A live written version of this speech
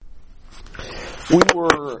We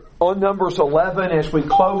were on Numbers 11 as we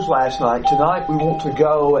closed last night. Tonight we want to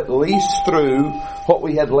go at least through what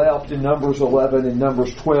we had left in Numbers 11 and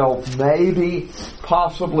Numbers 12. Maybe,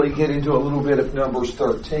 possibly get into a little bit of Numbers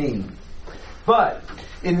 13. But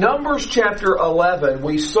in Numbers chapter 11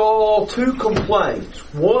 we saw two complaints.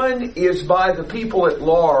 One is by the people at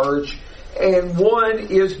large and one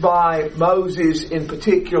is by Moses in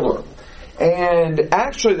particular. And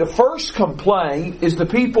actually the first complaint is the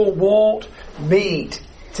people want meat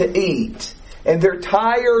to eat. And they're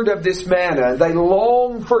tired of this manna. They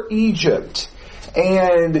long for Egypt.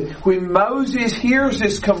 And when Moses hears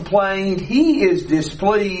this complaint, he is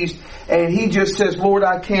displeased and he just says, Lord,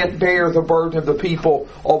 I can't bear the burden of the people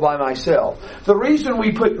all by myself. The reason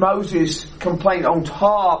we put Moses' complaint on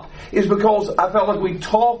top is because I felt like we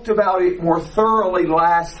talked about it more thoroughly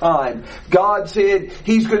last time. God said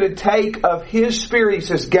He's going to take of His Spirit. He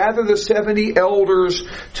says, gather the 70 elders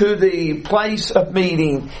to the place of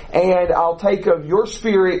meeting, and I'll take of your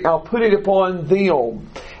Spirit, I'll put it upon them.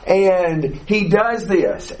 And He does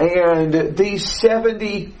this, and these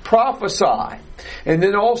 70 prophesy. And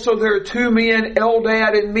then also there are two men,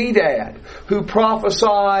 Eldad and Medad, who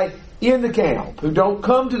prophesy in the camp, who don't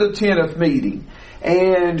come to the tent of meeting,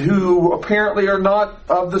 and who apparently are not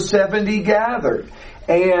of the 70 gathered.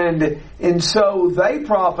 And so they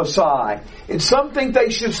prophesy. And some think they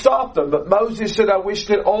should stop them. But Moses said, I wish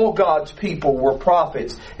that all God's people were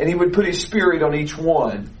prophets, and He would put His Spirit on each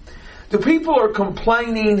one. The people are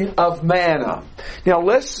complaining of manna. Now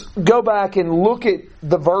let's go back and look at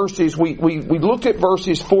the verses. We looked at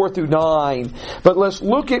verses 4 through 9, but let's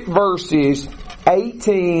look at verses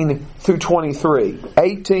 18 through 23.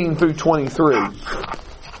 18 through 23.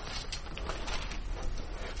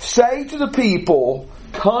 Say to the people,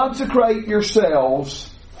 consecrate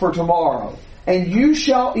yourselves for tomorrow, and you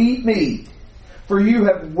shall eat meat, for you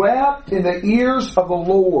have wept in the ears of the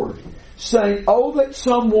Lord, saying, oh, that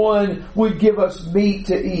someone would give us meat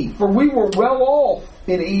to eat, for we were well off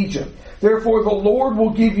in Egypt. Therefore the Lord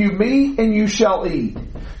will give you meat, and you shall eat.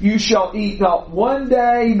 You shall eat not 1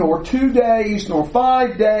 day, nor 2 days, nor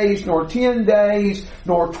 5 days, nor 10 days,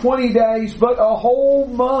 nor 20 days, but a whole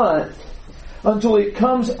month, until it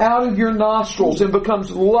comes out of your nostrils and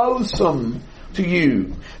becomes loathsome to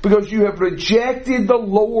you, because you have rejected the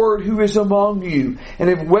Lord who is among you, and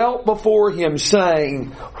have wept before Him,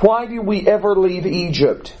 saying, why did we ever leave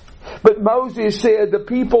Egypt? But Moses said, the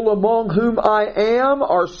people among whom I am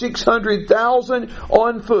are 600,000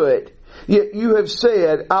 on foot. Yet you have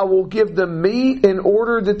said, I will give them meat in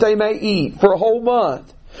order that they may eat for a whole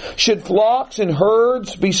month. Should flocks and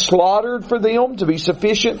herds be slaughtered for them to be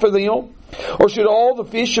sufficient for them? Or should all the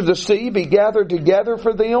fish of the sea be gathered together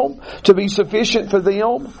for them to be sufficient for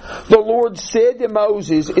them? The Lord said to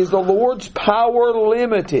Moses, is the Lord's power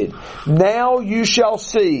limited? Now you shall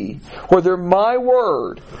see whether my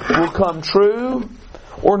word will come true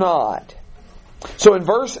or not. So in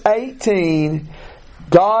verse 18,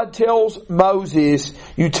 God tells Moses,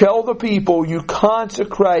 you tell the people, you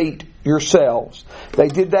consecrate yourselves. They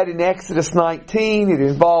did that in Exodus 19. It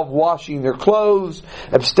involved washing their clothes,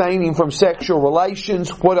 abstaining from sexual relations.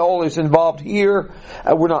 What all is involved here,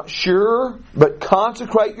 we're not sure. But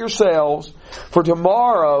consecrate yourselves, for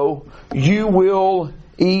tomorrow you will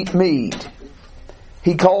eat meat.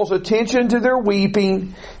 He calls attention to their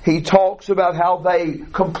weeping. He talks about how they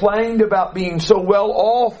complained about being so well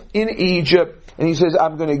off in Egypt. And He says,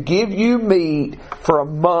 I'm going to give you meat for a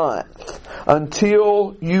month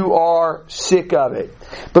until you are sick of it,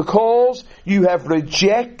 because you have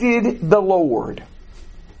rejected the Lord.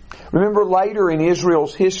 Remember later in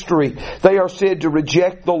Israel's history, they are said to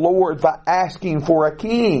reject the Lord by asking for a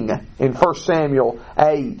king in 1 Samuel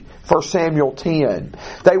 8. 1 Samuel 10.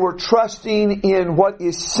 They were trusting in what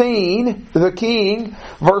is seen, the king,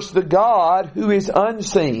 versus the God who is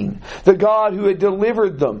unseen, the God who had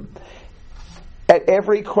delivered them at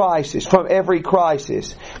every crisis, from every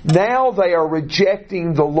crisis. Now they are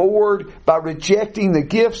rejecting the Lord by rejecting the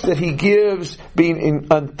gifts that He gives, being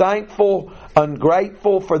unthankful,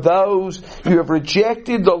 ungrateful for those. You have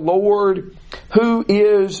rejected the Lord who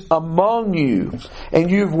is among you.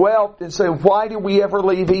 And you've wept and said, why did we ever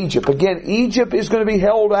leave Egypt? Again, Egypt is going to be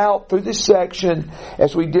held out through this section,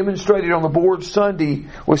 as we demonstrated on the board Sunday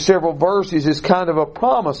with several verses, as kind of a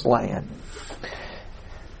promised land.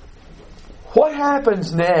 What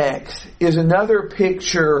happens next is another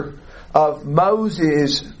picture of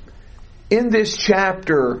Moses in this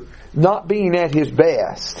chapter not being at his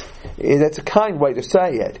best. That's a kind way to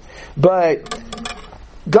say it. But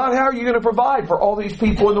God, how are you going to provide for all these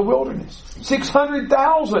people in the wilderness?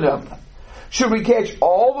 600,000 of them. Should we catch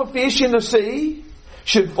all the fish in the sea?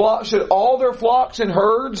 Should all their flocks and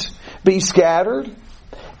herds be scattered?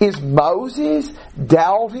 Is Moses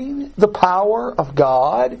doubting the power of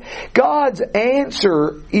God? God's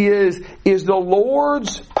answer is the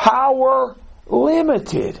Lord's power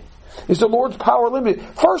limited? Is the Lord's power limited?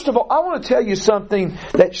 First of all, I want to tell you something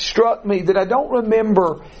that struck me that I don't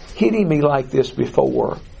remember hitting me like this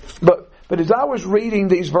before. But as I was reading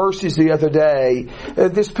these verses the other day,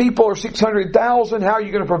 this people are 600,000. How are you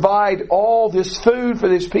going to provide all this food for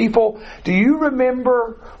this people? Do you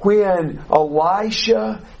remember when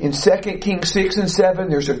Elisha in 2 Kings 6 and 7,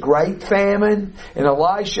 there's a great famine, and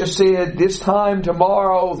Elisha said this time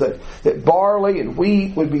tomorrow that barley and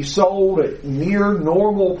wheat would be sold at near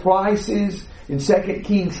normal prices? In 2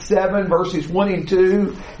 Kings 7 verses 1 and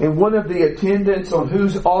 2, and one of the attendants on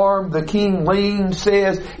whose arm the king leaned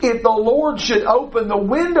says, "If the Lord should open the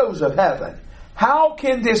windows of heaven, how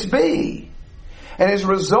can this be?" And as a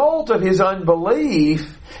result of his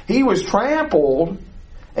unbelief, he was trampled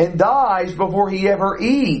and dies before he ever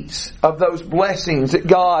eats of those blessings that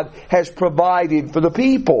God has provided for the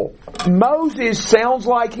people. Moses sounds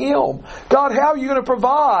like him. God, how are you going to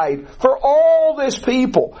provide for all this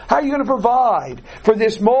people? How are you going to provide for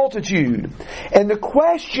this multitude? And the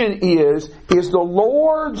question is the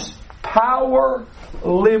Lord's power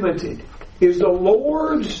limited? Is the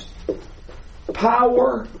Lord's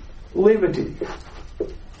power limited?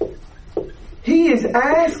 He is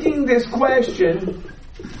asking this question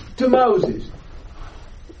to Moses.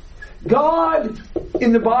 God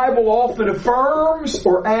in the Bible often affirms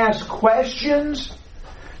or asks questions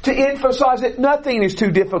to emphasize that nothing is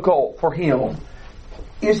too difficult for Him.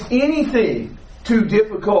 Is anything too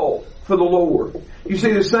difficult for the Lord? You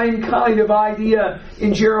see the same kind of idea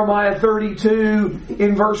in Jeremiah 32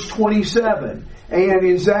 in verse 27 and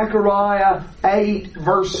in Zechariah 8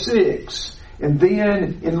 verse 6 and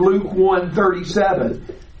then in Luke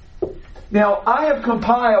 1:37. Now, I have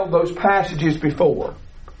compiled those passages before,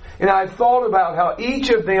 and I've thought about how each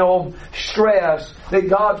of them stress that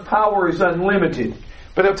God's power is unlimited.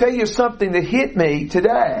 But I'll tell you something that hit me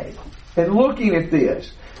today, and looking at this.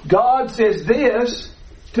 God says this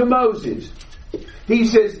to Moses. He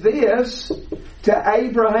says this to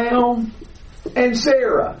Abraham and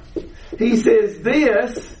Sarah. He says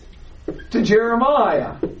this to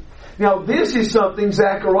Jeremiah. Now, this is something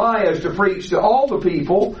Zechariah is to preach to all the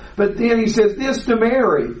people, but then he says this to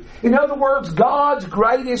Mary. In other words, God's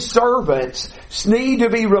greatest servants need to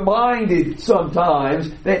be reminded sometimes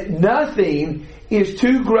that nothing is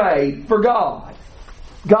too great for God.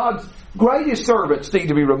 God's greatest servants need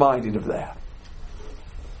to be reminded of that.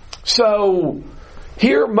 So,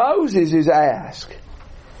 here Moses is asked,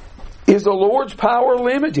 is the Lord's power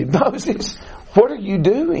limited? Moses, what are you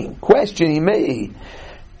doing? Questioning me.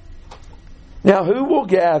 Now who will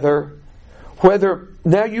gather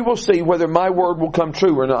now you will see whether my word will come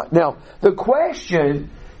true or not. Now, the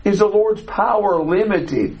question, is the Lord's power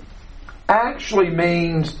limited, actually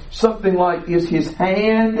means something like, is His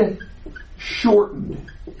hand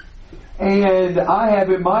shortened? And I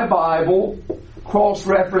have in my Bible cross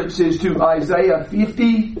references to Isaiah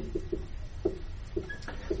 50,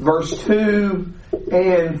 verse 2,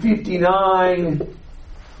 and 59,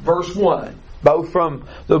 verse 1. Both from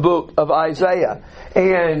the book of Isaiah.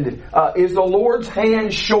 And is the Lord's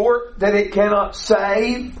hand short that it cannot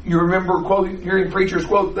save? You remember hearing preachers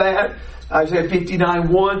quote that? Isaiah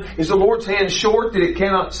 59:1. Is the Lord's hand short that it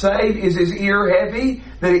cannot save? Is His ear heavy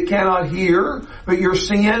that it cannot hear? But your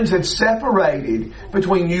sins have separated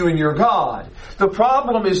between you and your God. The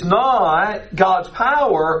problem is not God's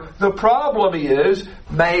power. The problem is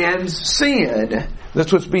man's sin.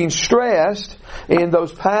 That's what's being stressed in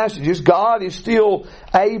those passages. God is still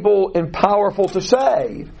able and powerful to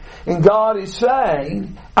save. And God is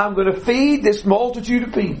saying, I'm going to feed this multitude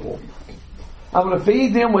of people. I'm going to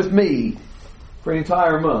feed them with meat for an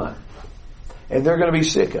entire month. And they're going to be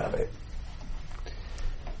sick of it.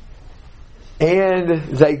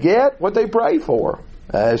 And they get what they pray for.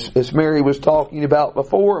 As Mary was talking about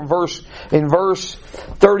before in verse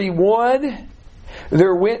 31,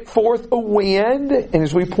 there went forth a wind, and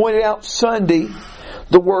as we pointed out Sunday,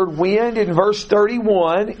 the word wind in verse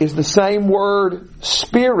 31 is the same word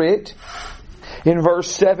spirit in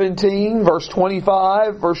verse 17, verse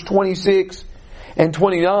 25, verse 26, and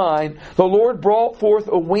 29. The Lord brought forth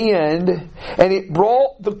a wind, and it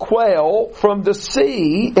brought the quail from the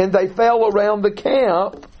sea, and they fell around the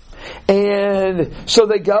camp, And so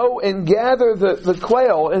they go and gather the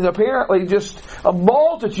quail, and apparently just a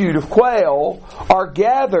multitude of quail are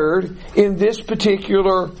gathered in this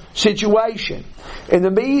particular situation. And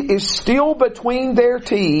the meat is still between their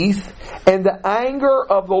teeth, and the anger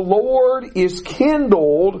of the Lord is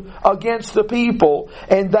kindled against the people,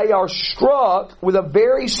 and they are struck with a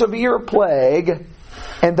very severe plague,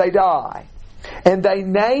 and they die. And they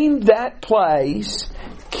named that place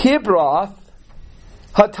Kibroth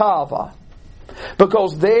Hattaavah,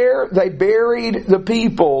 because there they buried the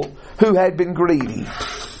people who had been greedy.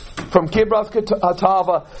 From Kibroth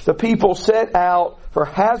Hattaavah, the people set out for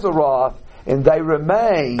Hazeroth, and they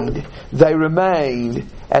remained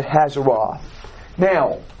at Hazeroth.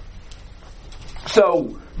 Now,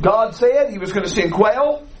 so God said He was going to send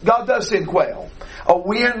quail. God does send quail. A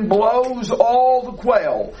wind blows all the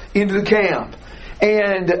quail into the camp.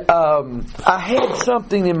 And I had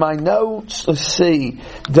something in my notes, let's see,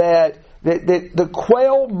 that the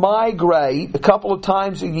quail migrate a couple of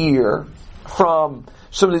times a year from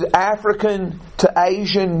some of the African to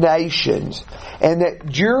Asian nations, and that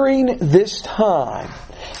during this time,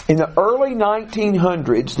 in the early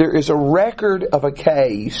 1900s, there is a record of a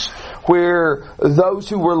case where those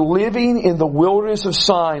who were living in the wilderness of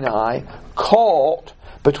Sinai caught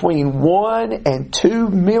between 1 and 2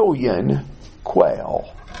 million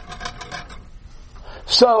quail.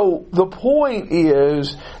 So the point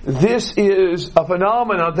is, this is a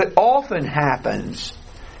phenomenon that often happens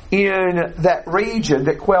in that region,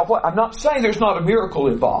 that quail. I'm not saying there's not a miracle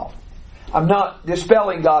involved. I'm not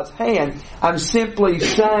dispelling God's hand. I'm simply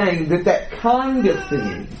saying that kind of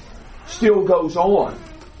thing still goes on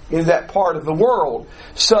in that part of the world.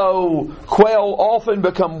 So quail often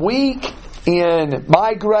become weak in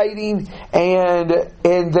migrating, and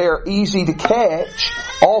they're easy to catch,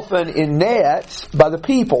 often in nets, by the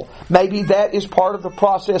people. Maybe that is part of the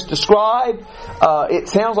process described. It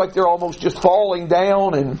sounds like they're almost just falling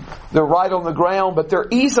down and they're right on the ground, but they're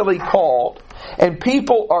easily caught, and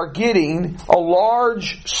people are getting a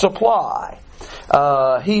large supply.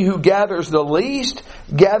 He who gathers the least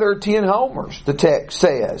gathered 10 homers, the text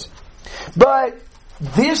says. But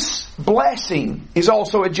this blessing is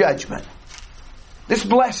also a judgment. This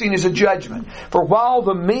blessing is a judgment. For while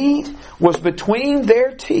the meat was between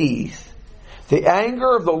their teeth, the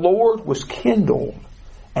anger of the Lord was kindled,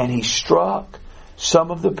 and He struck some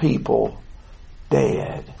of the people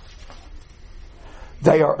dead.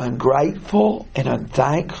 They are ungrateful and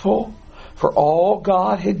unthankful for all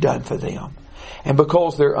God had done for them. And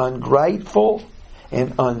because they're ungrateful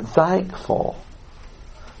and unthankful,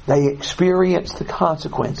 they experience the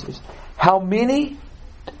consequences. How many?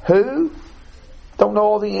 Who? Don't know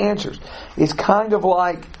all the answers. It's kind of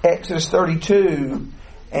like Exodus 32,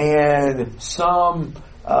 and some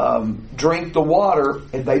drink the water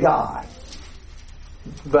and they die.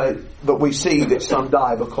 But we see that some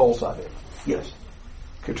die because of it. Yes,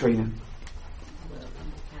 Katrina. Well, you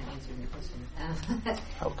kind of answered your question.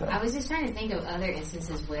 Okay. I was just trying to think of other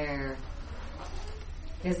instances where,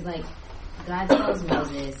 because like God tells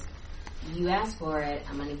Moses, "You ask for it,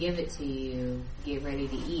 I'm going to give it to you. Get ready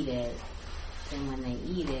to eat it." And when they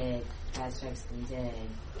eat it, God strikes them dead.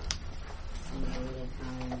 And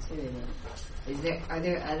they counterintuitive. Are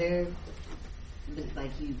there other,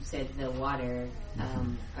 like you said, the water?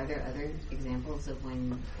 Are there other examples of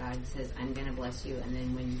when God says, "I'm going to bless you," and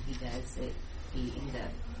then when He does it, He ends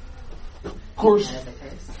up, of course, as a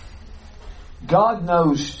curse? God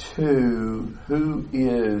knows too who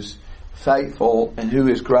is faithful and who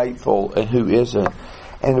is grateful and who isn't.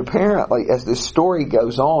 And apparently, as this story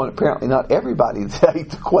goes on, apparently not everybody that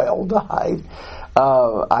ate the quail died.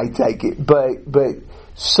 I take it, but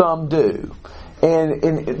some do.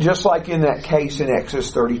 And just like in that case in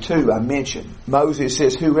Exodus 32, I mentioned, Moses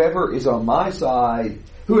says, "Whoever is on my side,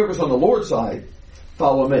 whoever's on the Lord's side,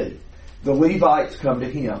 follow me." The Levites come to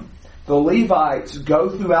him. The Levites go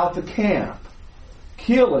throughout the camp,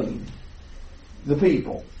 killing the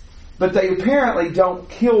people. But they apparently don't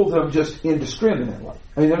kill them just indiscriminately.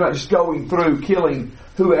 I mean, they're not just going through killing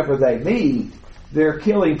whoever they meet. They're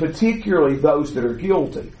killing particularly those that are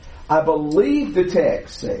guilty. I believe the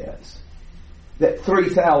text says that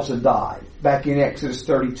 3,000 died back in Exodus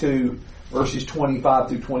 32, verses 25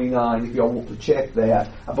 through 29, if y'all want to check that.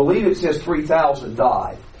 I believe it says 3,000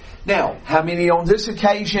 died. Now, how many on this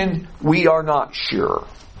occasion? We are not sure.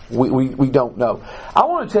 We don't know. I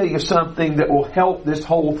want to tell you something that will help this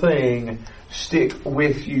whole thing stick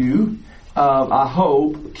with you. I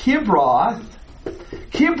hope. Kibroth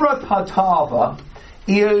Hattaavah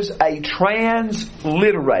is a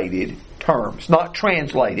transliterated term. It's not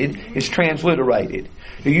translated. It's transliterated.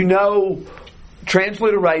 Do you know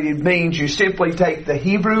transliterated means you simply take the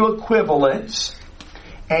Hebrew equivalents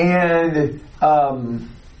and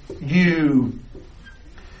you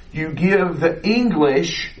give the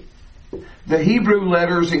English, the Hebrew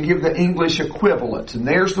letters, and give the English equivalents. And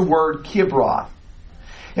there's the word Kibroth.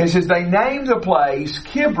 And it says they named the place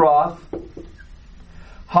Kibroth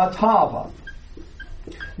Hattaavah.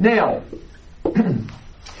 Now,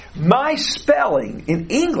 my spelling in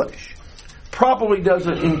English probably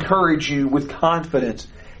doesn't encourage you with confidence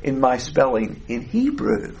in my spelling in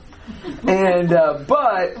Hebrew. And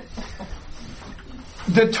but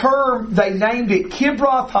the term, they named it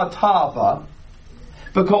Kibroth Hattaavah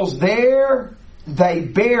because there they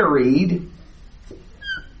buried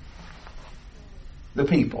the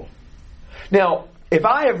people. Now, if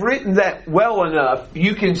I have written that well enough,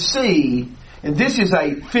 you can see, and this is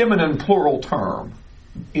a feminine plural term.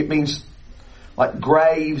 It means like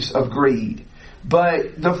graves of greed.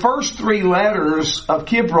 But the first three letters of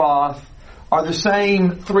Kibroth are the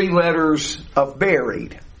same three letters of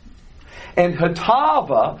buried. And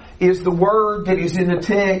Hattaavah is the word that is in the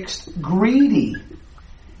text greedy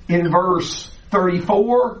in verse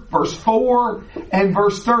 34, verse 4, and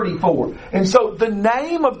verse 34. And so the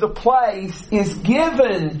name of the place is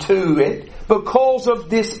given to it because of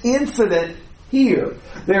this incident here.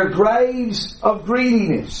 They're graves of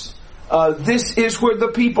greediness. This is where the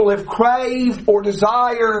people have craved or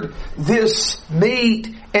desired this meat,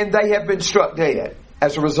 and they have been struck dead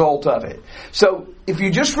as a result of it. So if you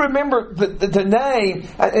just remember the name,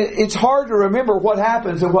 it's hard to remember what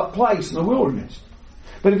happens in what place in the wilderness.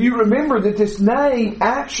 But if you remember that this name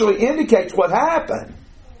actually indicates what happened,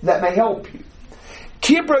 that may help you.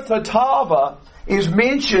 Kibroth Hattaavah is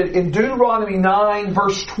mentioned in Deuteronomy 9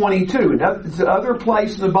 verse 22. The other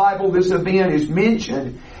place in the Bible this event is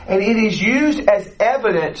mentioned, and it is used as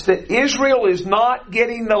evidence that Israel is not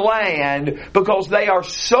getting the land because they are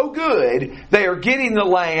so good, they are getting the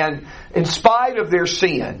land in spite of their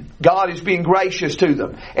sin. God is being gracious to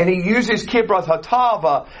them. And He uses Kibroth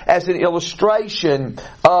Hattaavah as an illustration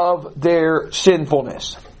of their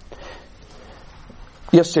sinfulness.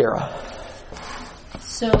 Yes, Sarah?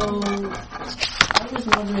 So, I was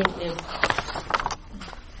wondering if,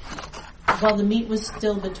 while the meat was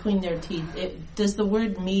still between their teeth, does the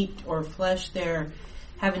word meat or flesh there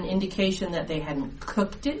have an indication that they hadn't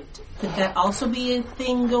cooked it? Could that also be a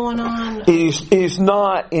thing going on? It is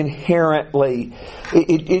not inherently.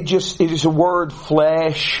 It is a word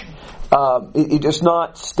flesh. It does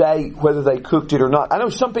not state whether they cooked it or not. I know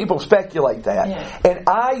some people speculate that. Yeah. And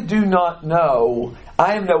I do not know.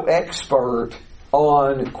 I am no expert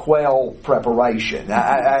on quail preparation.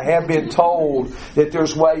 I have been told that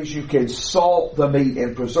there's ways you can salt the meat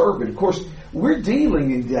and preserve it. Of course, we're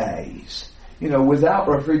dealing in days, without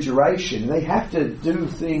refrigeration. They have to do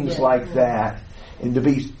things like that and to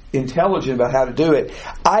be intelligent about how to do it.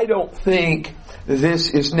 I don't think this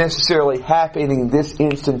is necessarily happening this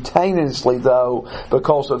instantaneously, though,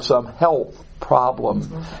 because of some health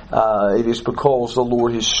problem. It is because the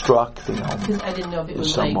Lord has struck them. Because I didn't know if it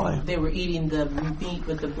was like way. They were eating the meat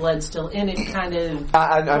with the blood still in it, kind of.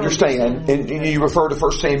 I understand. And you refer to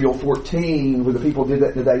 1 Samuel 14, where the people did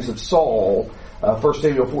that in the days of Saul. 1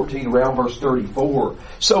 Samuel 14, around verse 34.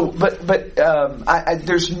 So, but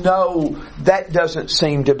there's that doesn't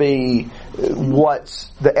seem to be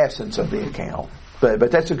what's the essence of the account.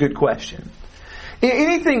 But that's a good question.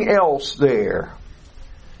 Anything else there?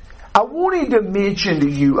 I wanted to mention to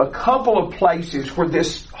you a couple of places where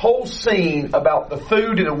this whole scene about the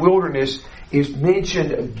food in the wilderness is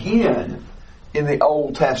mentioned again in the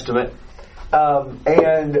Old Testament.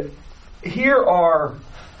 And here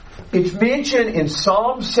it's mentioned in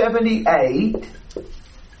Psalm 78.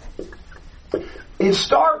 It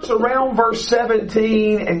starts around verse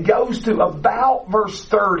 17 and goes to about verse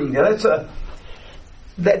 30. Now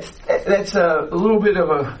that's a little bit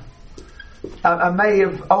of I may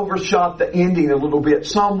have overshot the ending a little bit.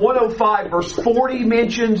 Psalm 105 verse 40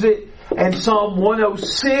 mentions it, and Psalm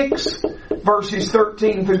 106 verses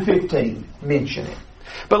 13 through 15 mention it.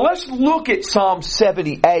 But let's look at Psalm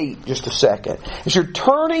 78 just a second. As you're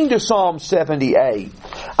turning to Psalm 78,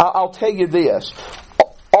 I'll tell you this.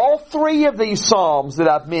 All three of these Psalms that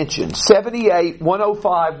I've mentioned, 78,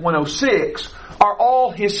 105, 106, are all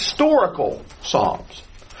historical Psalms.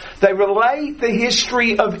 They relate the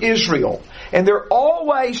history of Israel. And there are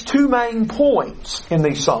always two main points in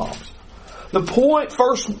these Psalms. The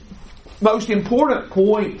first most important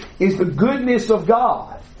point is the goodness of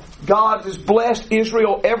God. God has blessed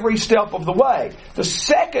Israel every step of the way. The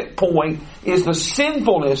second point is the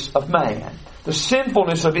sinfulness of man. the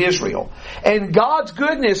sinfulness of Israel. And God's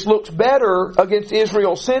goodness looks better against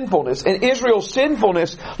Israel's sinfulness. And Israel's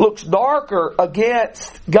sinfulness looks darker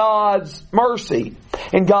against God's mercy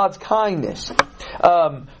and God's kindness.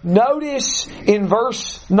 Notice in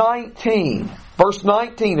verse 19... Verse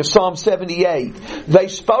 19 of Psalm 78. They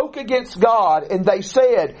spoke against God and they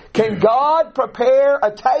said, can God prepare a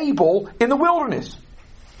table in the wilderness?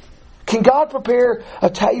 Can God prepare a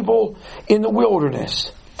table in the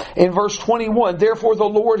wilderness? In verse 21, therefore the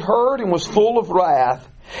Lord heard and was full of wrath,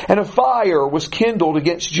 and a fire was kindled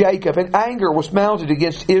against Jacob, and anger was mounted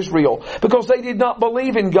against Israel, because they did not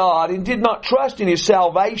believe in God and did not trust in His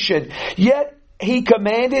salvation. Yet He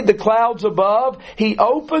commanded the clouds above. He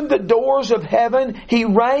opened the doors of heaven. He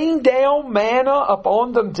rained down manna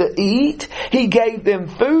upon them to eat. He gave them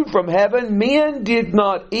food from heaven. Men did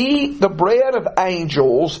not eat the bread of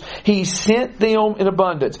angels. He sent them in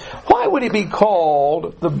abundance. Why would it be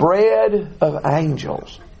called the bread of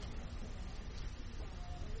angels?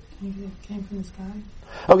 It came from the sky?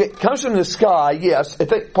 Okay, it comes from the sky, yes. I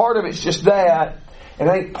think part of it's just that. And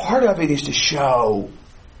I think part of it is to show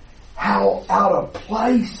how out of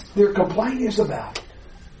place their complaint is about it.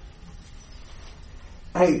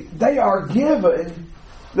 Hey, they are given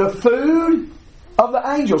the food of the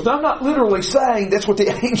angels. Now, I'm not literally saying that's what the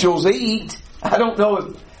angels eat. I don't know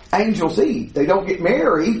if angels eat. They don't get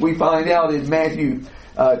married. We find out in Matthew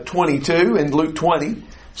 22 and Luke 20.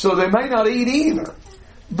 So they may not eat either.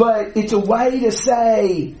 But it's a way to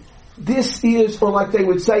say this is, or like they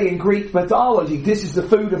would say in Greek mythology, this is the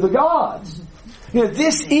food of the gods. You know,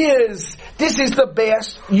 this is the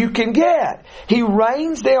best you can get. He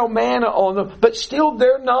rains down manna on them, but still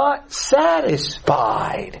they're not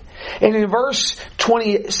satisfied. And in verse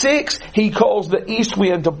 26, He calls the east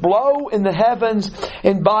wind to blow in the heavens,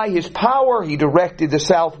 and by His power He directed the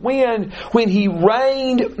south wind when He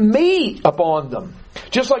rained meat upon them.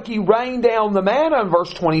 Just like He rained down the manna in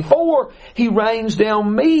verse 24, He rains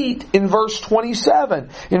down meat in verse 27.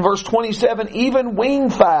 In verse 27, even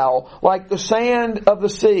winged fowl like the sand of the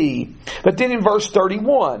sea. But then in verse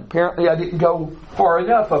 31, apparently I didn't go far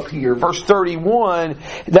enough up here. Verse 31,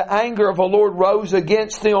 the anger of the Lord rose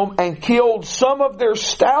against them and killed some of their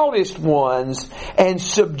stoutest ones and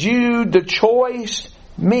subdued the choice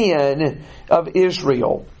men of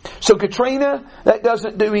Israel. So Katrina, that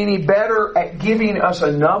doesn't do any better at giving us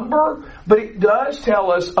a number, but it does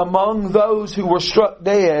tell us among those who were struck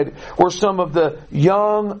dead were some of the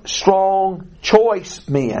young, strong, choice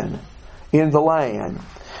men in the land.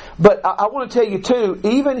 But I want to tell you too,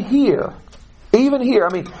 even here, I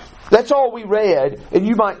mean, that's all we read, and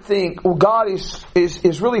you might think, well, God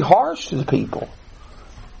is really harsh to the people.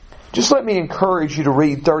 Just let me encourage you to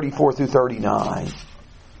read 34 through 39.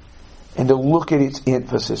 And to look at its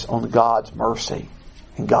emphasis on God's mercy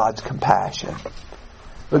and God's compassion.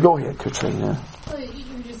 But go ahead, Katrina. Well,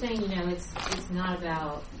 you were just saying, it's not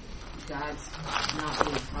about God's not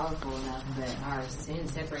being powerful enough, but our sin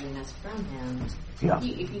separating us from Him. Yeah.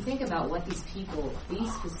 If you think about what these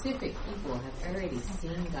specific people have already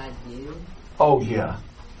seen God do. Oh, yeah.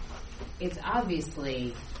 It's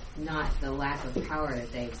obviously not the lack of power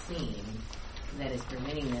that they've seen that is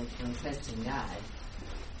preventing them from trusting God.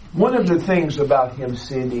 One of the things about Him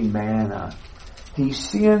sending manna, He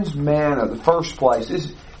sends manna, the first place.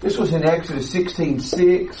 This was in Exodus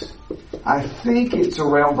 16:6. I think it's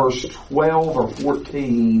around verse 12 or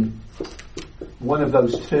 14, one of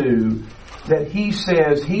those two, that He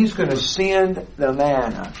says He's going to send the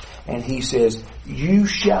manna. And He says, you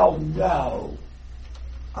shall know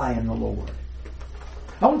I am the Lord.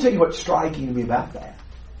 I want to tell you what's striking to me about that.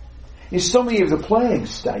 Is so many of the plagues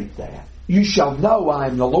state that. You shall know I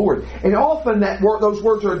am the Lord. And often those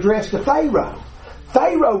words are addressed to Pharaoh.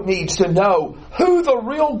 Pharaoh needs to know who the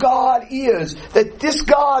real God is. That this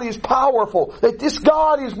God is powerful. That this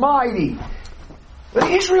God is mighty. But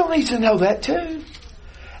Israel needs to know that too.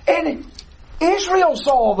 And Israel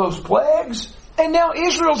saw those plagues. And now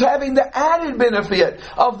Israel's having the added benefit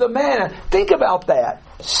of the manna. Think about that.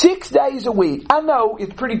 6 days a week. I know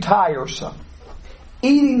it's pretty tiresome.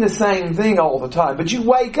 Eating the same thing all the time. But you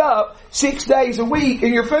wake up 6 days a week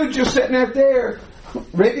and your food's just sitting out there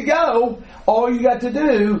ready to go. All you got to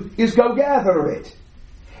do is go gather it.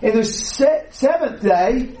 And the seventh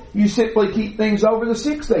day, you simply keep things over the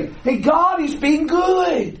sixth day. And God is being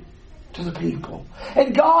good to the people.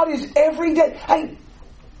 And God is every day.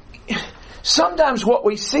 Sometimes what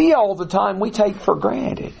we see all the time, we take for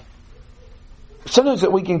granted. Sometimes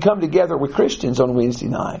that we can come together with Christians on Wednesday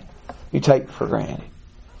night, you take for granted.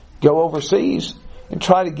 Go overseas and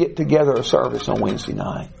try to get together a service on Wednesday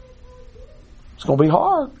night. It's going to be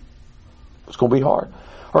hard. It's going to be hard.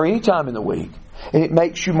 or any time in the week. And it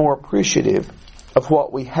makes you more appreciative of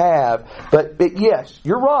what we have. But yes,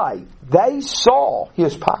 you're right. They saw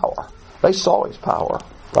His power. They saw His power,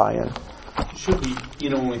 Ryan. Should we,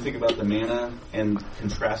 when we think about the manna and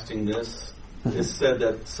contrasting this, it's said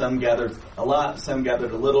that some gathered a lot, some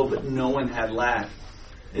gathered a little, but no one had lack.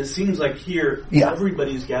 It seems like here,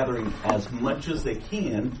 everybody's gathering as much as they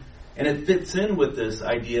can, and it fits in with this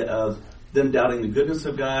idea of them doubting the goodness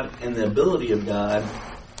of God and the ability of God.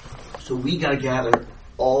 So we got to gather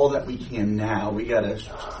all that we can now. We got to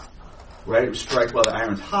strike while the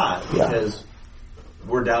iron's hot, because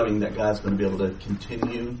we're doubting that God's going to be able to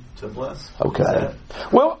continue to bless. Okay.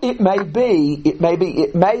 Well, it may be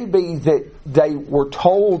that they were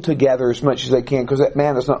told to gather as much as they can, because that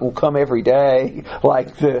manna's not going to come every day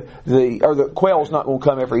like the quail's not going to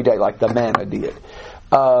come every day like the manna did.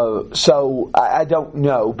 So I don't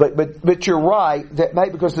know, but you're right that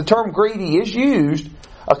maybe because the term greedy is used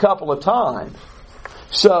a couple of times,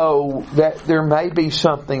 so that there may be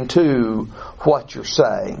something to what you're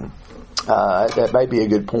saying. That may be a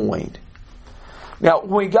good point. Now,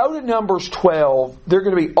 when we go to Numbers 12, there are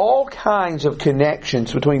going to be all kinds of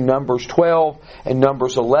connections between Numbers 12 and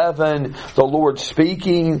Numbers 11. The Lord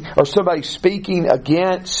speaking, or somebody speaking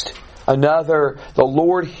against another, the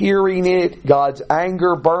Lord hearing it, God's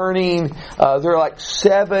anger burning. There are like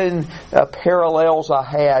 7 parallels I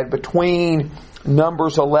had between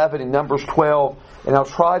Numbers 11 and Numbers 12. And I'll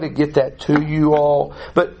try to get that to you all.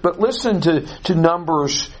 But listen to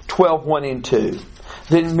Numbers 12, 1 and 2.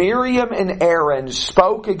 Then Miriam and Aaron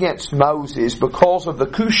spoke against Moses because of the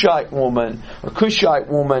Cushite woman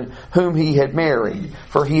whom he had married.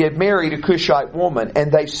 For he had married a Cushite woman.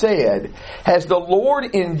 And they said, has the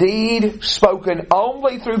Lord indeed spoken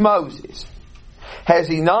only through Moses? Has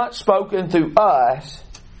He not spoken through us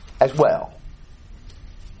as well?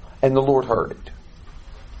 And the Lord heard it.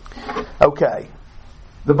 Okay.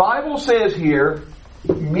 The Bible says here,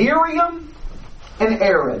 Miriam and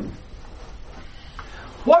Aaron.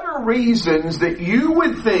 What are reasons that you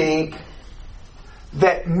would think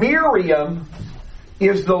that Miriam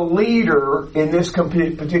is the leader in this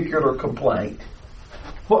particular complaint?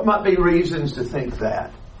 What might be reasons to think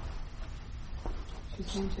that?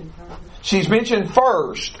 She's mentioned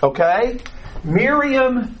first, okay?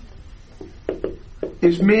 Miriam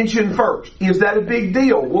is mentioned first. Is that a big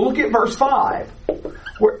deal? We'll look at verse 5,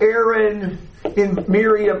 where Aaron and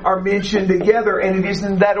Miriam are mentioned together, and it is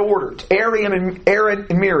in that order. It's Aaron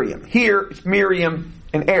and Miriam. Here, it's Miriam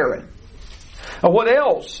and Aaron. Now, what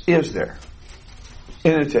else is there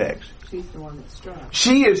in the text? She's the one that's struck.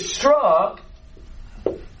 She is struck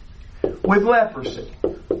with leprosy.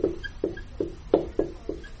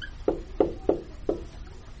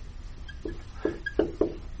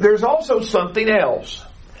 There's also something else.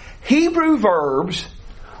 Hebrew verbs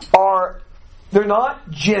they're not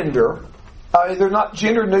gender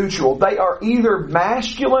neutral. They are either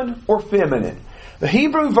masculine or feminine. The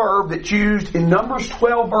Hebrew verb that's used in Numbers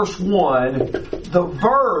 12 verse 1, the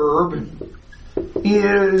verb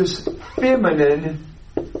is feminine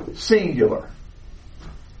singular.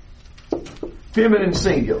 Feminine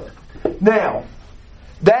singular. Now,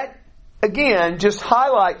 that again just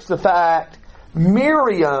highlights the fact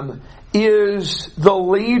Miriam is the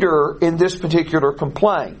leader in this particular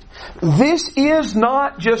complaint. This is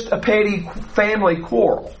not just a petty family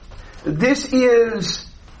quarrel. This is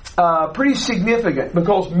pretty significant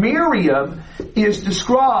because Miriam is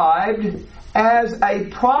described as a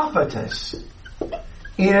prophetess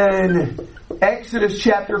in Exodus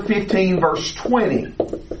chapter 15 verse 20.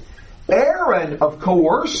 Aaron, of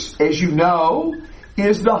course, as you know,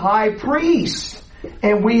 is the high priest.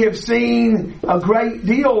 And we have seen a great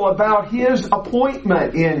deal about his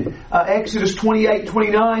appointment in Exodus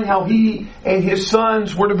 28-29, how he and his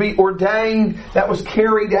sons were to be ordained. That was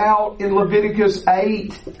carried out in Leviticus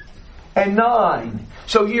 8 and 9.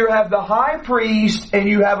 So you have the high priest and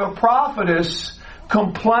you have a prophetess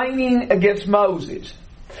complaining against Moses.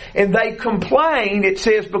 And they complain, it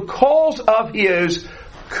says, because of his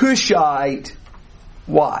Cushite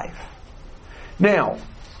wife. Now,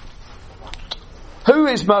 who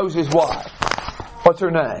is Moses' wife? What's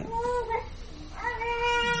her name?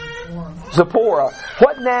 Zipporah.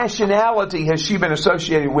 What nationality has she been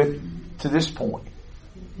associated with to this point?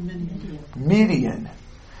 Midian.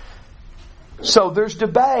 So there's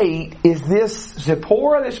debate. Is this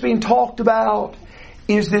Zipporah that's being talked about?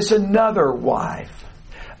 Is this another wife?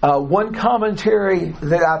 One commentary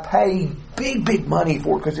that I paid big money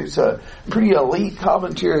for because it's a pretty elite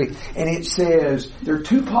commentary, and it says there are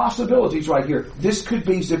two possibilities right here. This could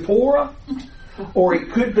be Zipporah, or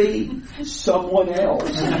it could be someone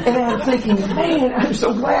else. And I'm thinking, man, I'm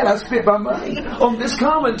so glad I spent my money on this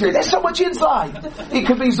commentary. That's so much insight. It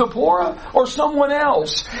could be Zipporah or someone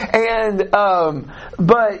else. And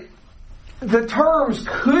but the terms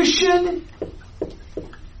Cushan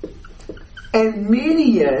and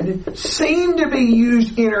Midian seem to be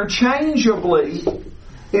used interchangeably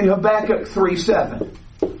in Habakkuk 3:7.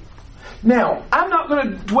 Now, I'm not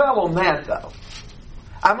going to dwell on that, though.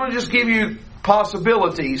 I'm going to just give you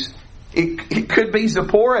possibilities. It could be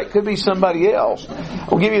Zipporah, it could be somebody else.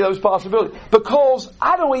 I'll give you those possibilities. Because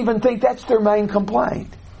I don't even think that's their main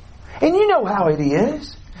complaint. And you know how it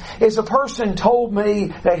is. As a person told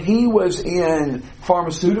me that he was in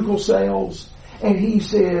pharmaceutical sales, and he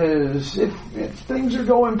says, if things are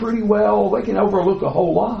going pretty well, they can overlook a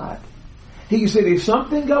whole lot. He said, if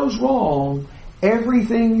something goes wrong,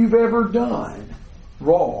 everything you've ever done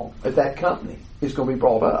wrong at that company is going to be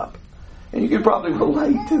brought up. And you can probably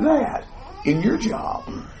relate to that in your job.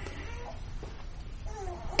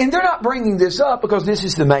 And they're not bringing this up because this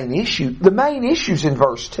is the main issue. The main issue is in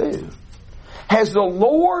verse 2. Has the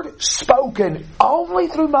Lord spoken only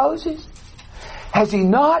through Moses? Has He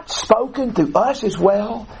not spoken through us as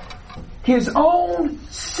well? His own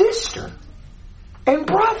sister and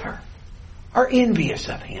brother are envious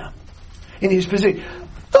of Him in His position.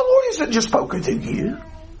 The Lord hasn't just spoken through you.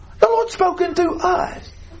 The Lord's spoken through us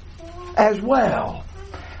as well.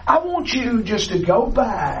 I want you just to go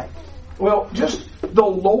back. Well, just the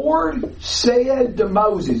Lord said to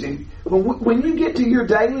Moses, when you get to your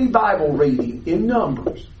daily Bible reading in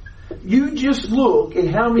Numbers, you just look at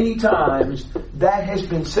how many times that has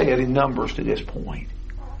been said in Numbers to this point.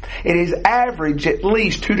 It is averaged at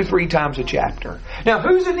least 2 to 3 times a chapter. Now,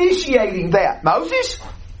 who's initiating that? Moses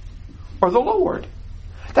or the Lord?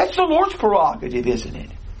 That's the Lord's prerogative, isn't it?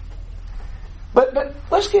 But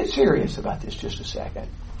let's get serious about this just a second.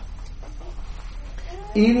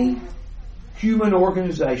 Any human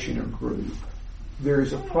organization or group, there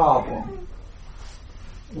is a problem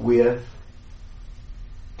with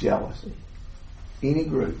jealousy. Any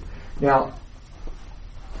group. Now,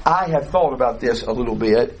 I have thought about this a little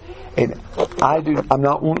bit, and I'm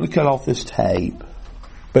not wanting to cut off this tape,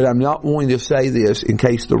 but I'm not wanting to say this in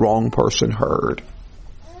case the wrong person heard.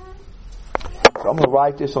 So I'm going to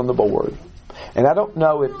write this on the board. And I don't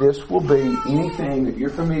know if this will be anything that you're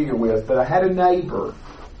familiar with, but I had a neighbor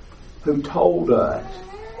who told us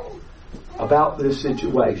about this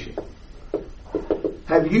situation.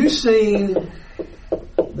 Have you seen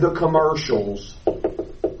the commercials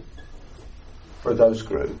for those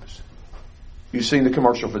groups? You've seen the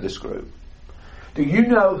commercial for this group. Do you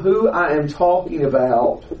know who I am talking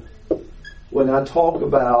about when I talk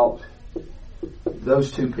about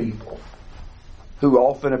those two people who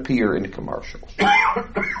often appear in the commercials?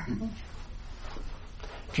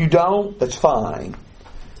 If you don't, that's fine.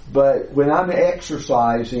 But when I'm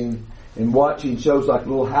exercising and watching shows like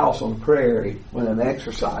Little House on the Prairie, when I'm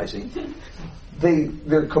exercising,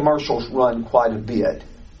 their commercials run quite a bit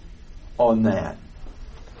on that.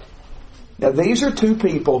 Now, these are two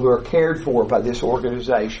people who are cared for by this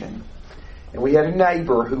organization. And we had a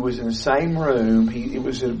neighbor who was in the same room. It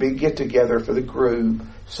was a big get-together for the group.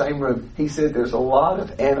 Same room. He said there's a lot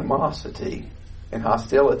of animosity and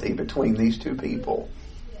hostility between these two people.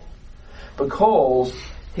 Because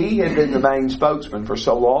he had been the main spokesman for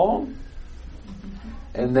so long,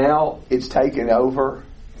 and now it's taken over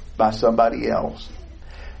by somebody else.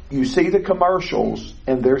 You see the commercials,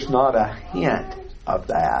 and there's not a hint of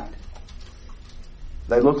that.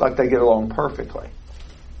 They look like they get along perfectly.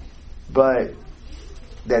 But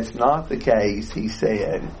that's not the case, he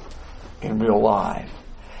said, in real life.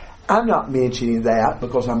 I'm not mentioning that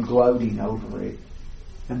because I'm gloating over it.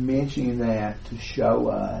 I'm mentioning that to show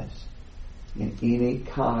us in any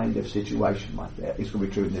kind of situation like that. It's going to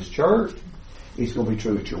be true in this church. It's going to be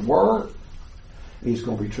true at your work. It's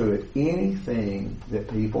going to be true at anything that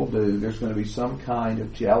people do. There's going to be some kind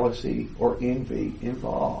of jealousy or envy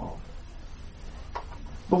involved.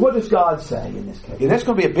 But what does God say in this case? And that's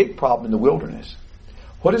going to be a big problem in the wilderness.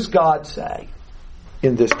 What does God say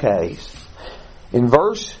in this case? In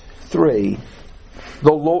verse 3,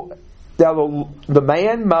 the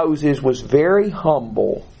man Moses was very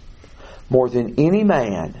humble, more than any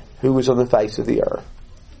man who was on the face of the earth.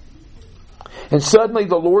 And suddenly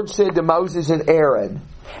the Lord said to Moses and Aaron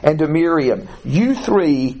and to Miriam, "You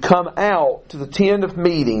three come out to the tent of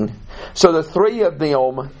meeting." So the three of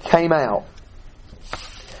them came out.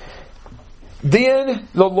 Then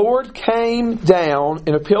the Lord came down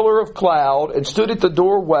in a pillar of cloud and stood at the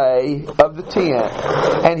doorway of the tent.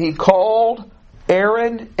 And He called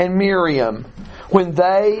Aaron and Miriam. when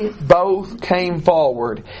they both came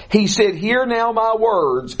forward. He said, "Hear now my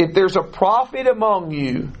words. If there's a prophet among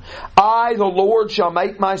you, I, the Lord, shall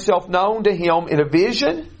make myself known to him in a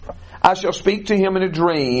vision. I shall speak to him in a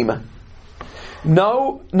dream.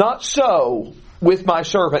 No, not so with my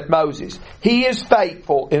servant Moses. He is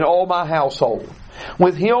faithful in all my household.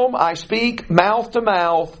 With him I speak mouth to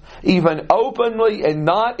mouth, even openly and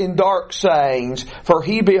not in dark sayings, for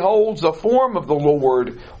he beholds the form of the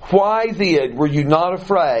Lord. Why then were you not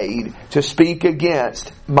afraid to speak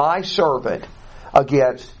against my servant,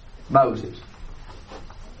 against Moses?"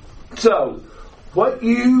 So, what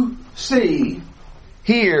you see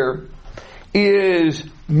here is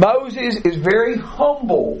Moses is very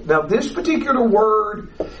humble. Now, this particular word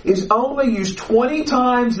is only used 20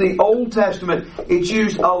 times in the Old Testament. It's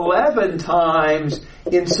used 11 times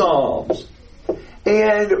in Psalms.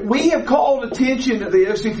 And we have called attention to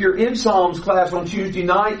this. If you're in Psalms class on Tuesday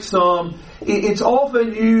night, it's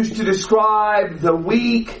often used to describe the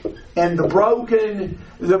weak and the broken,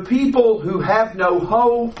 the people who have no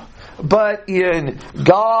hope. But in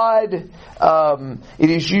God, it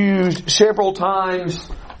is used several times.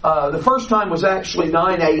 The first time was actually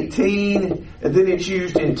 9:18, and then it's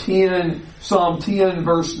used in Psalm 10,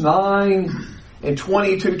 verse 9, and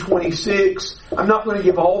 22:26. I'm not going to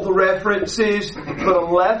give all the references, but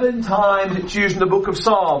 11 times it's used in the book of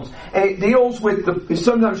Psalms. And it deals with it's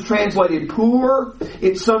sometimes translated poor,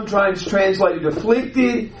 it's sometimes translated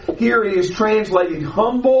afflicted. Here it is translated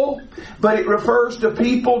humble, but it refers to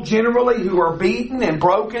people generally who are beaten and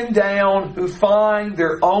broken down, who find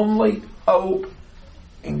their only hope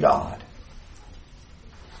in God.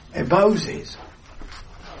 And Moses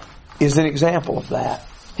is an example of that.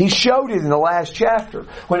 He showed it in the last chapter.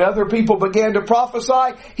 When other people began to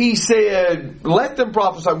prophesy, he said, "Let them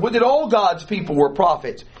prophesy." Would that all God's people were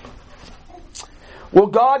prophets. Well,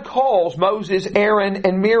 God calls Moses, Aaron,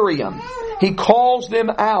 and Miriam. He calls them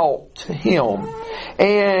out to him.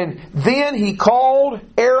 And then he called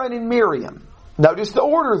Aaron and Miriam. Notice the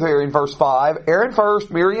order there in verse 5. Aaron first,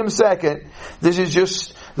 Miriam second. This is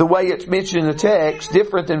just the way it's mentioned in the text,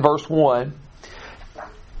 different than verse 1.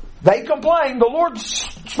 They complain, the Lord's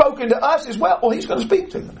spoken to us as well. Well, He's going to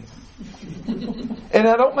speak to them. And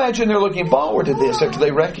I don't imagine they're looking forward to this after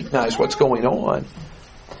they recognize what's going on.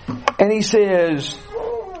 And He says,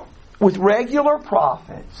 with regular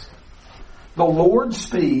prophets, the Lord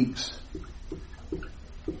speaks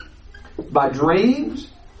by dreams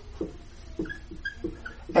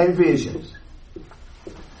and visions.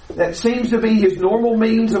 That seems to be His normal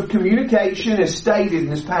means of communication as stated in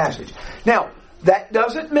this passage. Now, that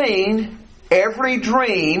doesn't mean every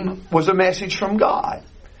dream was a message from God.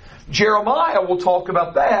 Jeremiah will talk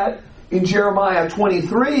about that in Jeremiah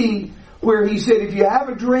 23, where he said, if you have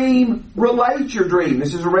a dream, relate your dream.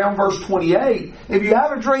 This is around verse 28. If you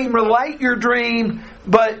have a dream, relate your dream,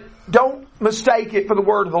 but don't mistake it for the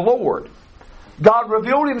word of the Lord. God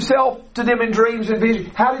revealed Himself to them in dreams and visions.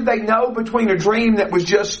 How did they know between a dream that was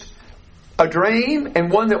just a dream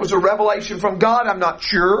and one that was a revelation from God? I'm not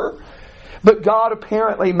sure. But God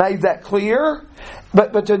apparently made that clear.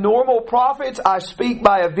 But to normal prophets, I speak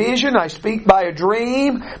by a vision, I speak by a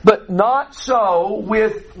dream, but not so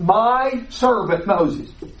with my servant Moses.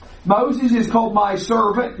 Moses is called my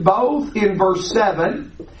servant both in verse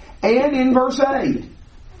 7 and in verse 8.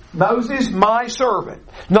 Moses, my servant.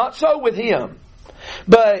 Not so with him.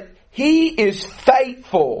 But he is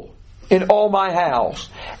faithful in all my house.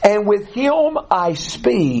 And with him I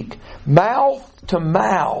speak mouth to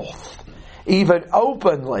mouth, even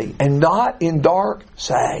openly, and not in dark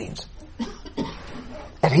sayings.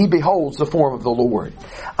 And he beholds the form of the Lord.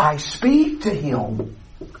 I speak to him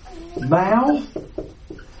mouth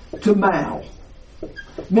to mouth.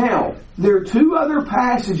 Now, there are two other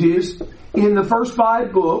passages in the first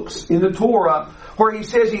 5 books in the Torah where he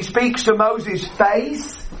says he speaks to Moses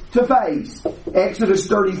face to face. Exodus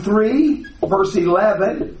 33, verse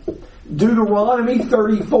 11. Deuteronomy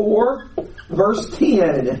 34, verse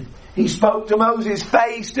 10. He spoke to Moses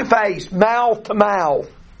face to face, mouth to mouth.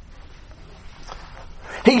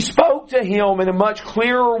 He spoke to him in a much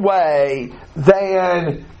clearer way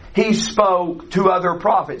than he spoke to other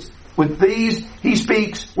prophets. With these, he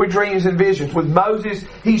speaks with dreams and visions. With Moses,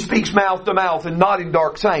 he speaks mouth to mouth and not in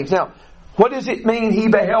dark sayings. Now, what does it mean he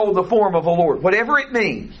beheld the form of the Lord? Whatever it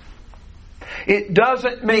means. It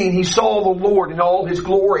doesn't mean he saw the Lord in all His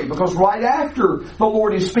glory, because right after the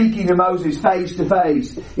Lord is speaking to Moses face to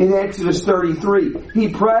face in Exodus 33, He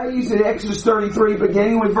prays in Exodus 33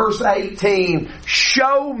 beginning with verse 18,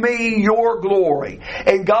 show me your glory.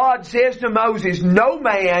 And God says to Moses, no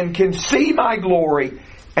man can see my glory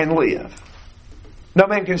and live. No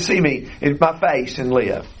man can see me in my face and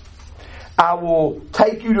live. I will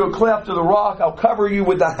take you to a cleft of the rock. I'll cover you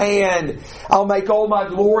with the hand. I'll make all my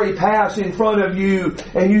glory pass in front of you,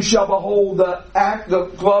 and you shall behold the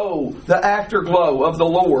afterglow of the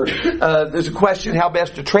Lord. There's a question how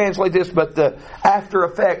best to translate this, but the after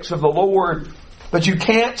effects of the Lord. But you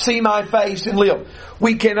can't see my face and live.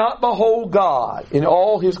 We cannot behold God in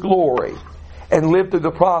all His glory and live through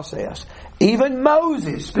the process. Even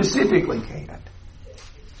Moses specifically can't.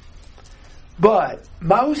 But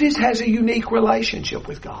Moses has a unique relationship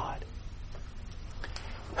with God.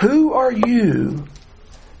 Who are you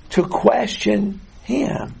to question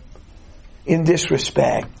Him in this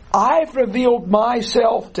respect? I've revealed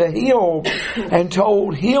myself to Him and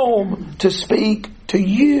told Him to speak to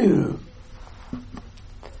you.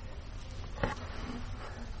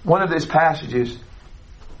 One of these passages,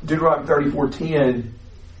 Deuteronomy 34:10,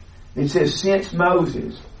 it says, since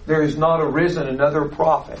Moses there has not arisen another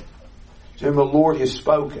prophet to whom the Lord has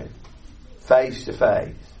spoken face to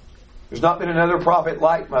face. There's not been another prophet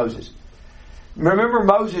like Moses. Remember,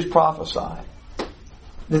 Moses prophesied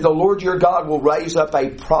that the Lord your God will raise up a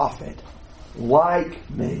prophet like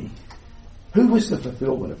me. Who was the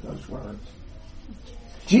fulfillment of those words?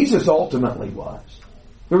 Jesus ultimately was.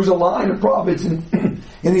 There was a line of prophets in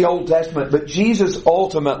the Old Testament, but Jesus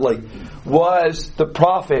ultimately was the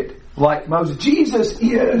prophet like Moses. Jesus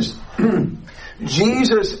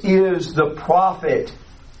is the prophet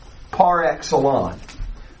par excellence.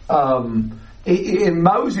 And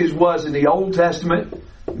Moses was in the Old Testament.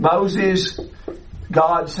 Moses,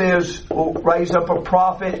 God says, will raise up a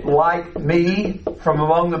prophet like me from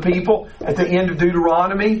among the people. At the end of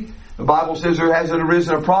Deuteronomy, the Bible says there hasn't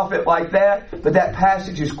arisen a prophet like that, but that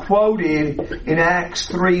passage is quoted in Acts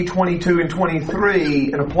 3:22 and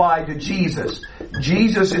 23 and applied to Jesus.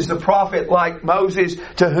 Jesus is the prophet like Moses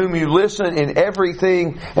to whom you listen in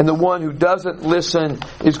everything, and the one who doesn't listen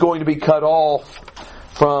is going to be cut off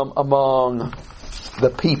from among the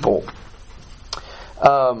people.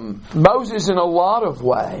 Moses in a lot of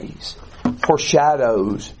ways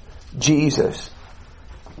foreshadows Jesus.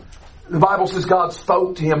 The Bible says God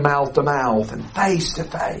spoke to him mouth to mouth and face to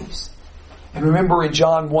face. And remember in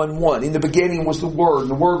John 1:1, in the beginning was the Word, and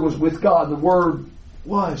the Word was with God, and the Word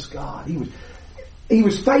was God. He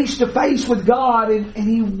was face to face with God, and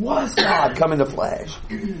He was God come in the flesh.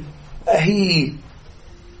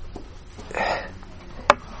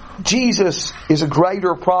 Jesus is a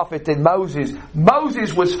greater prophet than Moses.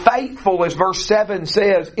 Moses was faithful, as verse 7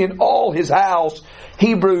 says, in all his house.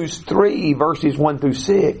 Hebrews 3, verses 1 through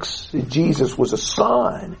 6. Jesus was a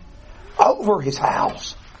son over his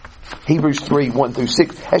house. Hebrews 3, 1 through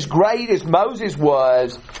 6. As great as Moses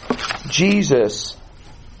was, Jesus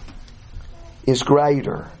is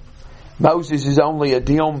greater. Moses is only a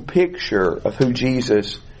dim picture of who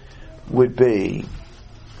Jesus would be.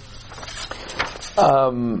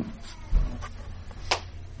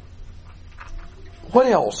 What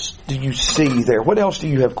else do you see there? What else do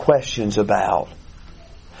you have questions about?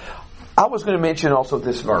 I was going to mention also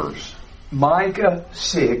this verse. Micah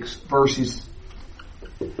 6, verses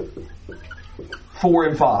 4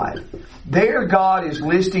 and 5. There God is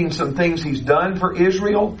listing some things He's done for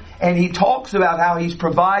Israel, and He talks about how He's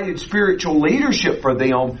provided spiritual leadership for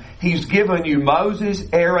them. He's given you Moses,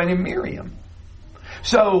 Aaron, and Miriam.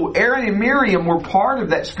 So Aaron and Miriam were part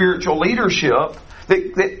of that spiritual leadership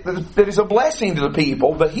that is a blessing to the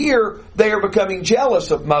people. But here they are becoming jealous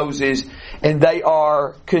of Moses, and they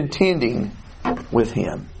are contending with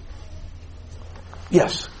him.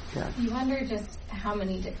 Yes? You wonder just how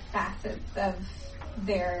many facets of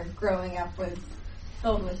their growing up was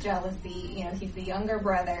filled with jealousy. You know, he's the younger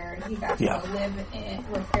brother. He got to live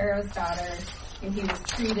with Pharaoh's daughter, and he was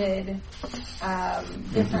treated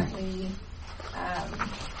differently. I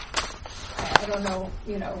don't know,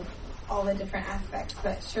 all the different aspects,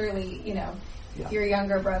 but surely, your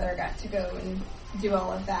younger brother got to go and do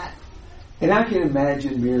all of that. And I can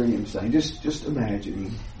imagine Miriam saying, just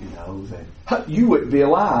imagining, that you wouldn't be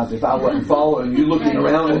alive if I wasn't following you, looking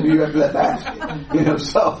around at you after that basket.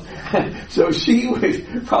 So she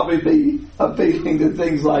would probably be appealing to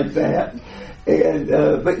things like that. And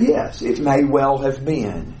but yes, it may well have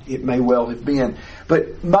been.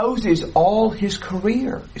 But Moses, all his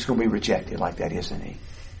career is going to be rejected like that, isn't he?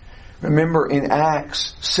 Remember in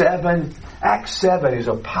Acts 7 is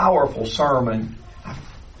a powerful sermon.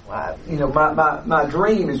 My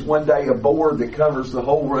dream is one day a board that covers the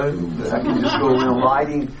whole room that I can just go around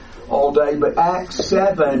writing all day. But Acts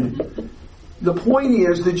 7, the point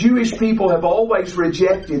is the Jewish people have always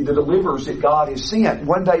rejected the deliverers that God has sent.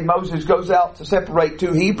 One day Moses goes out to separate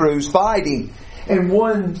two Hebrews fighting, And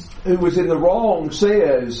one who was in the wrong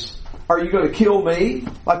says, are you going to kill me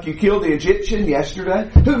like you killed the Egyptian yesterday?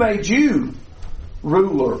 Who made you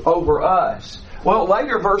ruler over us? Well,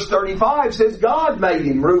 later verse 35 says God made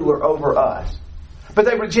him ruler over us. But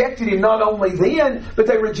they rejected him not only then, but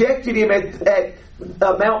they rejected him at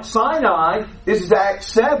Mount Sinai. This is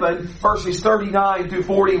Acts 7, verses 39 through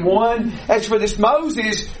 41. As for this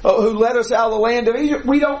Moses who led us out of the land of Egypt,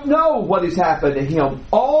 we don't know what has happened to him.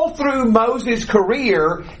 All through Moses'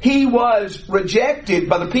 career, he was rejected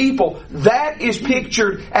by the people. That is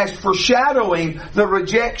pictured as foreshadowing the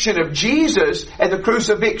rejection of Jesus and the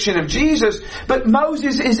crucifixion of Jesus. But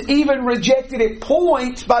Moses is even rejected at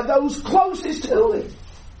points by those closest to him.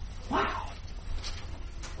 Wow.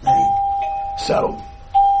 So,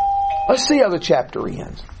 let's see how the chapter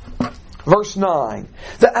ends. Verse 9.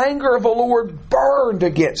 The anger of the Lord burned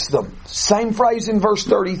against them. Same phrase in verse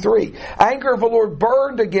 33. Anger of the Lord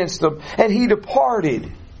burned against them, and he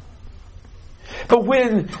departed. But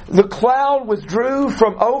when the cloud withdrew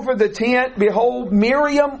from over the tent, behold,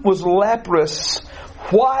 Miriam was leprous,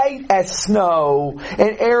 white as snow.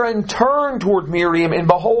 And Aaron turned toward Miriam, and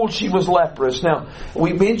behold, she was leprous. Now,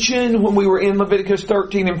 we mentioned when we were in Leviticus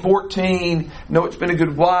 13 and 14, no, it's been a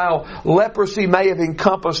good while, leprosy may have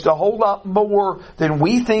encompassed a whole lot more than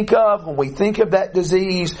we think of when we think of that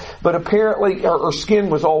disease, but apparently her skin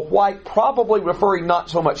was all white, probably referring not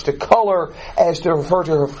so much to color as to refer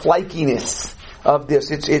to her flakiness of this.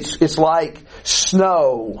 It's like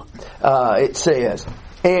snow, it says.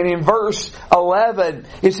 And in verse 11,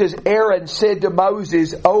 it says, Aaron said to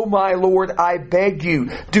Moses, O my Lord, I beg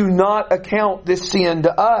you, do not account this sin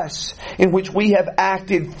to us, in which we have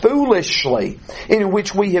acted foolishly, and in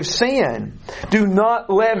which we have sinned. Do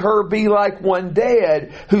not let her be like one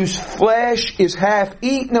dead, whose flesh is half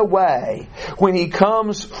eaten away, when he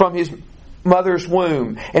comes from his mother's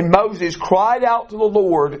womb. And Moses cried out to the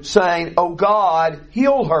Lord, saying, O God,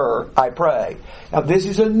 heal her, I pray. Now this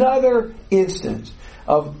is another instance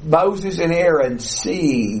of Moses and Aaron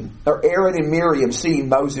Aaron and Miriam seeing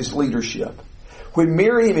Moses' leadership. When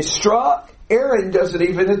Miriam is struck, Aaron doesn't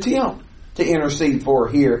even attempt to intercede for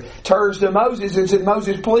her here. Turns to Moses and says,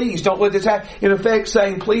 Moses, please don't let this happen. In effect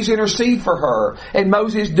saying, please intercede for her. And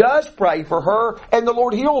Moses does pray for her, and the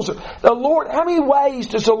Lord heals her. The Lord, how many ways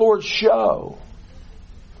does the Lord show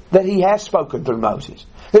that He has spoken through Moses?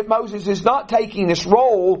 That Moses is not taking this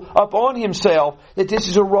role upon himself, that this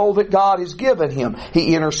is a role that God has given him.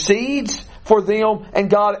 He intercedes for them, and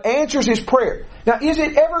God answers his prayer. Now, is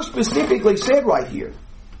it ever specifically said right here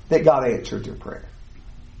that God answered their prayer?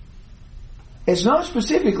 It's not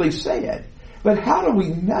specifically said, but how do we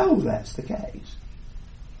know that's the case?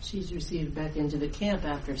 She's received back into the camp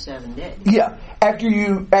after 7 days. Yeah. After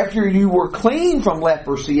you were clean from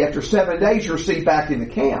leprosy, after 7 days you're received back in the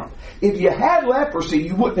camp. If you had leprosy,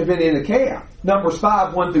 you wouldn't have been in the camp. Numbers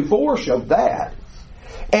 5, 1 through 4 showed that.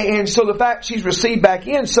 And so the fact she's received back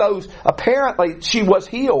in shows apparently she was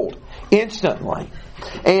healed instantly.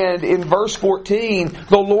 And in verse 14,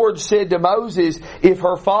 the Lord said to Moses, if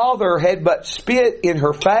her father had but spit in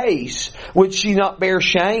her face, would she not bear her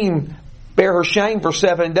shame for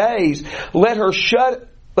 7 days? Let her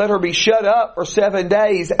be shut up for 7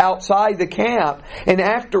 days outside the camp, and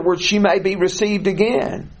afterwards she may be received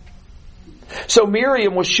again. So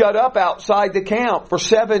Miriam was shut up outside the camp for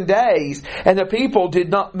 7 days, and the people did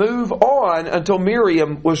not move on until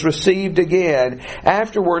Miriam was received again.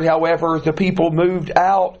 Afterward, however, the people moved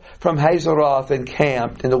out from Hazeroth and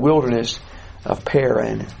camped in the wilderness of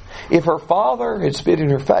Paran. If her father had spit in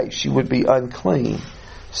her face, she would be unclean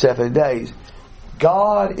 7 days.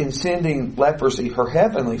 God, in sending leprosy, her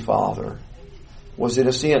heavenly Father, was in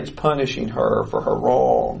a sense punishing her for her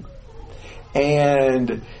wrong.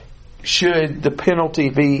 And should the penalty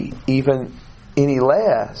be even any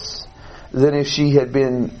less than if she had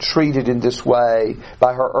been treated in this way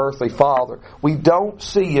by her earthly father? We don't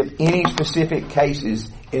see of any specific cases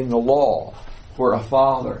in the law where a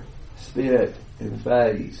father spit in the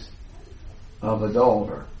face of a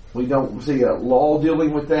daughter. We don't see a law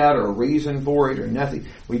dealing with that or a reason for it or nothing.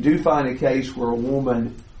 We do find a case where a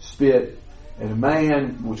woman spit at a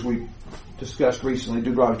man, which we discussed recently,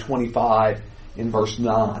 Deuteronomy 25 in verse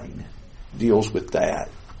 9 deals with that.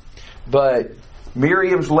 But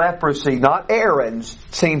Miriam's leprosy, not Aaron's,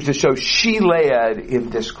 seems to show she led in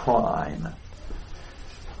this crime.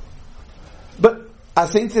 But I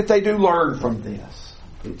think that they do learn from this.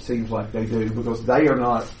 It seems like they do, because they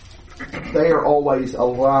are always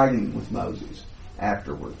aligning with Moses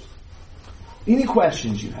afterwards. Any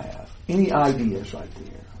questions you have? Any ideas right there?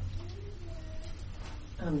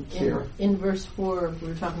 In verse 4, we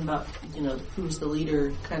were talking about, who's the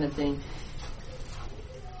leader kind of thing.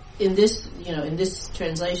 in this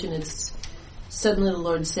translation, it's suddenly the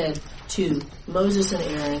Lord said to Moses and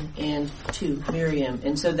Aaron and to Miriam.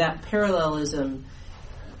 And so that parallelism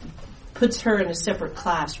puts her in a separate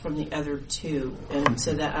class from the other two. And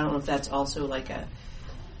so that, I don't know if that's also like a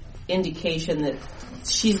indication that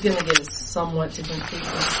she's going to get us somewhat to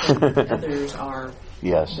completeness than the others are.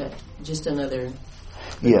 Yes. But just another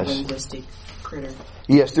linguistic critter.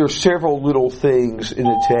 Yes, there are several little things in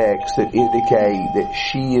the text that indicate that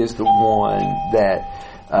she is the one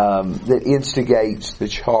that instigates the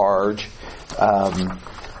charge.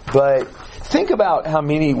 But think about how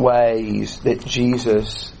many ways that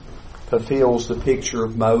Jesus fulfills the picture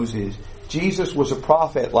of Moses. Jesus was a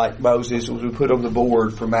prophet like Moses, as we put on the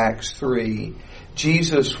board from Acts 3.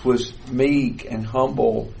 Jesus was meek and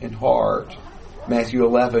humble in heart. Matthew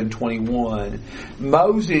 11:21.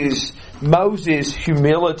 Moses'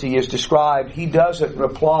 humility is described. He doesn't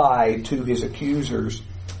reply to his accusers.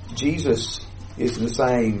 Jesus is in the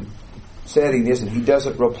same setting, isn't he? He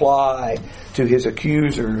doesn't reply to his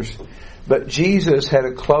accusers. But Jesus had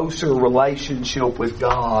a closer relationship with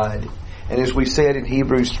God. And as we said in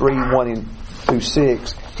Hebrews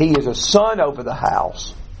 3:1-6, he is a son over the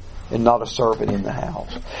house and not a servant in the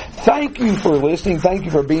house. Thank you for listening. Thank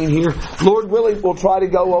you for being here. Lord willing, we'll try to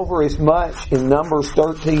go over as much in Numbers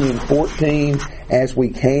 13 and 14 as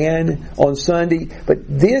we can on Sunday. But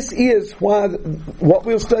this is why, what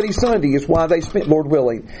we'll study Sunday is why they spent, Lord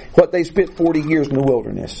willing, what they spent 40 years in the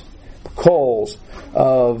wilderness. Because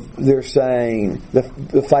of their saying, the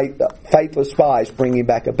faithless spies bringing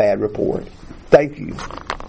back a bad report. Thank you.